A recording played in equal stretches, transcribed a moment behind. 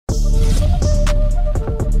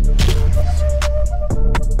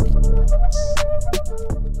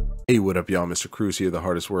Hey, what up, y'all? Mr. Cruz here, the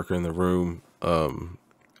hardest worker in the room.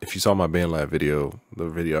 If you saw my band lab video, the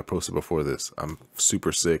video I posted before this, I'm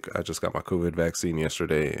super sick. I just got my COVID vaccine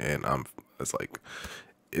yesterday, and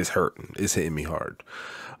it's hurting. It's hitting me hard.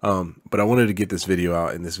 But I wanted to get this video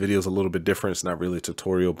out, and this video is a little bit different. It's not really a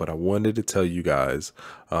tutorial, but I wanted to tell you guys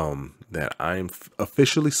that I'm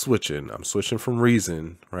officially switching. I'm switching from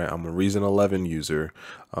Reason, right? I'm a Reason 11 user.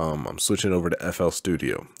 I'm switching over to FL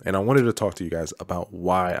Studio, and I wanted to talk to you guys about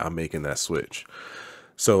why I'm making that switch.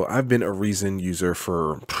 So I've been a Reason user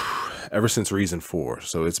for ever since Reason 4.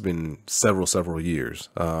 So it's been several years,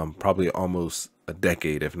 probably almost a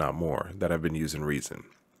decade, if not more, that I've been using Reason.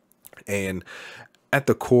 And at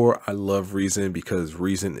the core, I love Reason because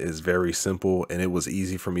Reason is very simple, and it was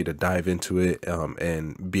easy for me to dive into it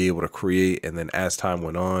and be able to create. And then as time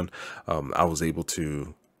went on, I was able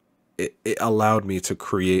to, it allowed me to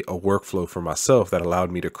create a workflow for myself that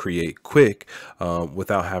allowed me to create quick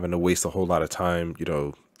without having to waste a whole lot of time, you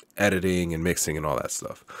know, editing and mixing and all that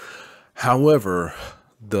stuff. However,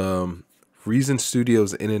 the Reason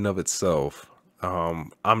Studios in and of itself,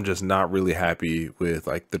 I'm just not really happy with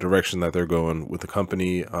like the direction that they're going with the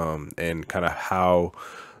company, and kind of how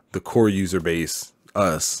the core user base,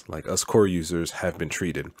 us core users, have been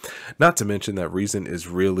treated. Not to mention that Reason is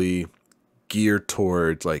really geared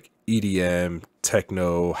towards like EDM,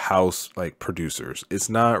 techno, house like producers. It's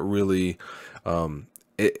not really,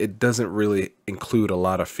 it doesn't really include a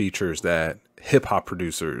lot of features that hip hop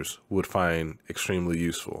producers would find extremely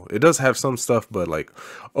useful. It does have some stuff, but like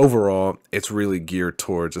overall, it's really geared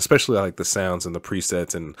towards, especially like the sounds and the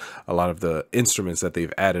presets and a lot of the instruments that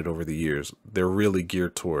they've added over the years. They're really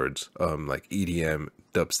geared towards like EDM,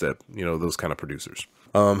 dubstep, you know, those kind of producers.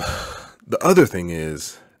 The other thing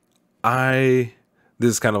is, this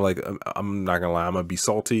is kind of like, I'm not gonna lie, I'm gonna be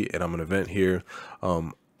salty and I'm gonna vent here.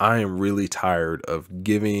 I am really tired of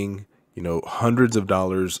giving, you know, hundreds of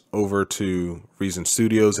dollars over to Reason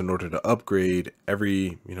Studios in order to upgrade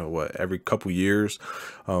every couple years,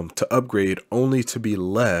 to upgrade only to be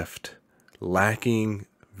left lacking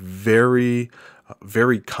very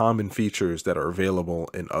common features that are available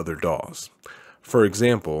in other DAWs. For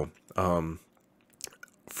example,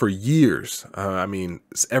 for years, I mean,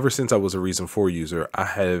 ever since I was a Reason 4 user, I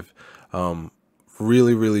have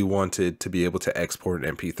really wanted to be able to export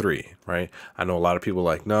an MP3, right? I know a lot of people are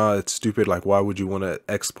like, nah, it's stupid. Like, why would you want to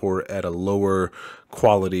export at a lower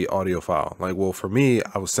quality audio file? Like, well, for me,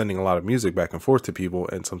 I was sending a lot of music back and forth to people,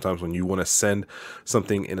 and sometimes when you want to send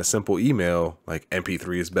something in a simple email, like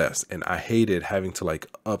MP3 is best. And I hated having to like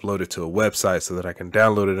upload it to a website so that I can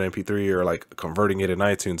download it in MP3, or like converting it in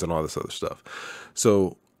iTunes and all this other stuff.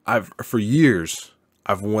 So for years,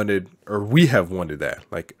 we have wanted that,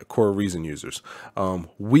 like core Reason users.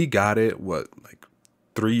 We got it, like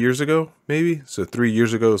 3 years ago, maybe? So 3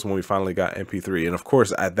 years ago is when we finally got MP3. And of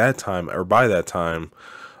course, at that time, or by that time,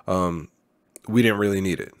 we didn't really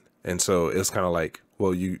need it. And so it's kind of like,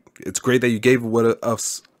 well, it's great that you gave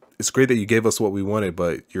us what we wanted,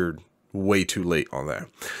 but you're way too late on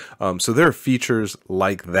that. So there are features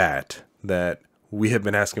like that we have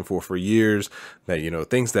been asking for years, that, you know,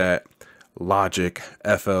 things that Logic,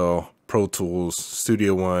 FL, Pro Tools,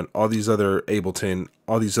 Studio One, all these other Ableton,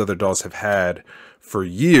 all these other DAWs have had for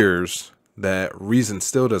years that Reason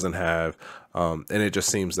still doesn't have. And it just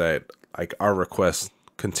seems that like our requests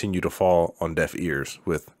continue to fall on deaf ears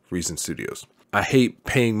with Reason Studios. I hate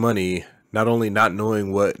paying money, not only not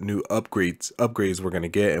knowing what new upgrades we're going to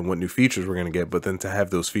get and what new features we're going to get, but then to have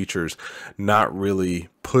those features not really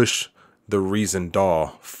push the Reason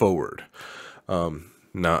DAW forward.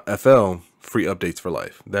 Now, FL, free updates for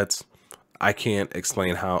life. I can't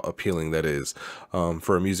explain how appealing that is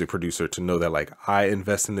for a music producer to know that like I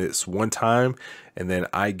invest in this one time and then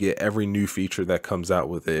I get every new feature that comes out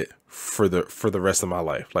with it for the rest of my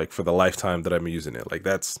life, like for the lifetime that I'm using it. Like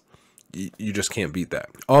you just can't beat that.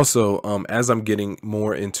 Also, as I'm getting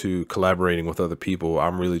more into collaborating with other people,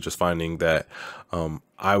 I'm really just finding that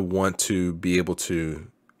I want to be able to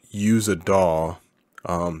use a DAW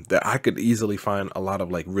that I could easily find a lot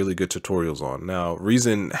of like really good tutorials on. Now,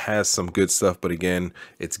 Reason has some good stuff, but again,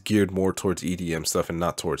 it's geared more towards EDM stuff and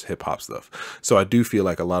not towards hip hop stuff. So I do feel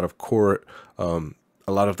like a lot of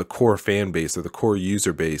the core fan base, or the core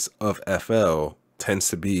user base of FL, tends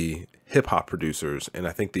to be hip hop producers. And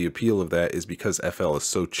I think the appeal of that is because FL is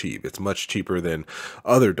so cheap. It's much cheaper than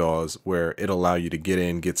other DAWs where it'll allow you to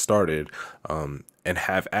get started, and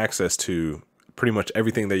have access to pretty much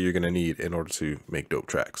everything that you're going to need in order to make dope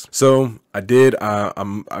tracks. So I've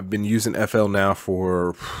been using FL now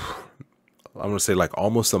for I'm gonna say like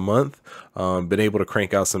almost a month. Been able to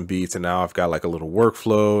crank out some beats, and now I've got like a little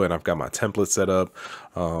workflow, and I've got my template set up,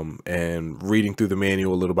 and reading through the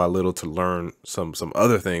manual little by little to learn some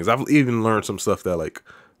other things. I've even learned some stuff that like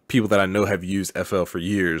people that I know have used FL for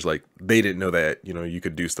years, like they didn't know that, you know, you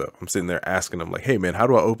could do stuff. I'm sitting there asking them like, hey man, how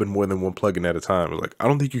do I open more than one plugin at a time? I was like, I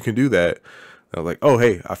don't think you can do that. And I was like, oh,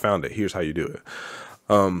 hey, I found it. Here's how you do it.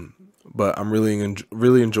 But I'm really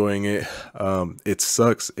enjoying it. It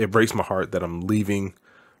sucks. It breaks my heart that I'm leaving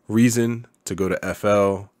Reason to go to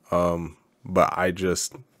FL. But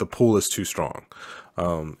the pull is too strong.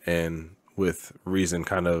 And with Reason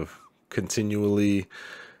kind of continually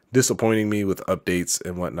disappointing me with updates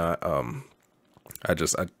and whatnot,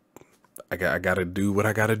 I gotta do what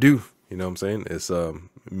I gotta do. You know what I'm saying? It's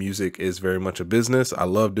music is very much a business. I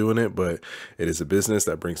love doing it, but it is a business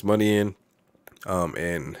that brings money in.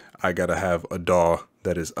 And I gotta have a DAW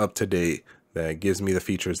that is up to date, that gives me the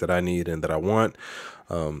features that I need and that I want,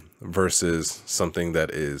 versus something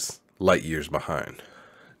that is light years behind.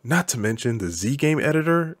 Not to mention the Z game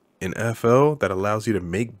editor in FL that allows you to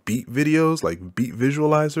make beat videos, like beat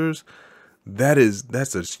visualizers.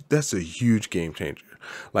 That's a huge game changer.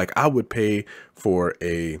 Like I would pay for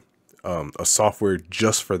a software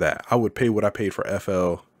just for that. I would pay what I paid for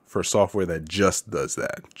FL for software that just does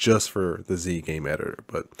that, just for the Z game editor.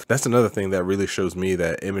 But that's another thing that really shows me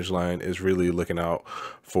that ImageLine is really looking out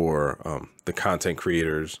for the content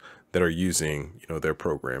creators that are using, you know, their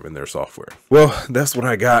program and their software. Well, that's what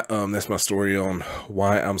I got. That's my story on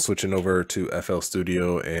why I'm switching over to FL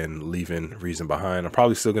Studio and leaving Reason behind. I'm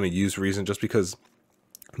probably still going to use Reason just because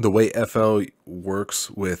the way FL works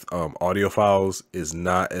with audio files is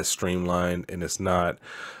not as streamlined, and it's not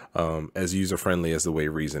as user-friendly as the way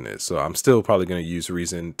Reason is. So I'm still probably going to use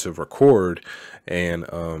Reason to record and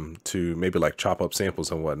to maybe like chop up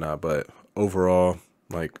samples and whatnot. But overall,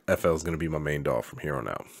 like FL is going to be my main DAW from here on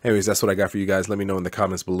out. Anyways, that's what I got for you guys. Let me know in the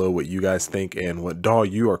comments below what you guys think and what DAW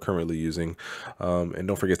you are currently using. And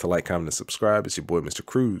don't forget to like, comment, and subscribe. It's your boy, Mr.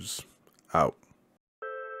 Cruz, out.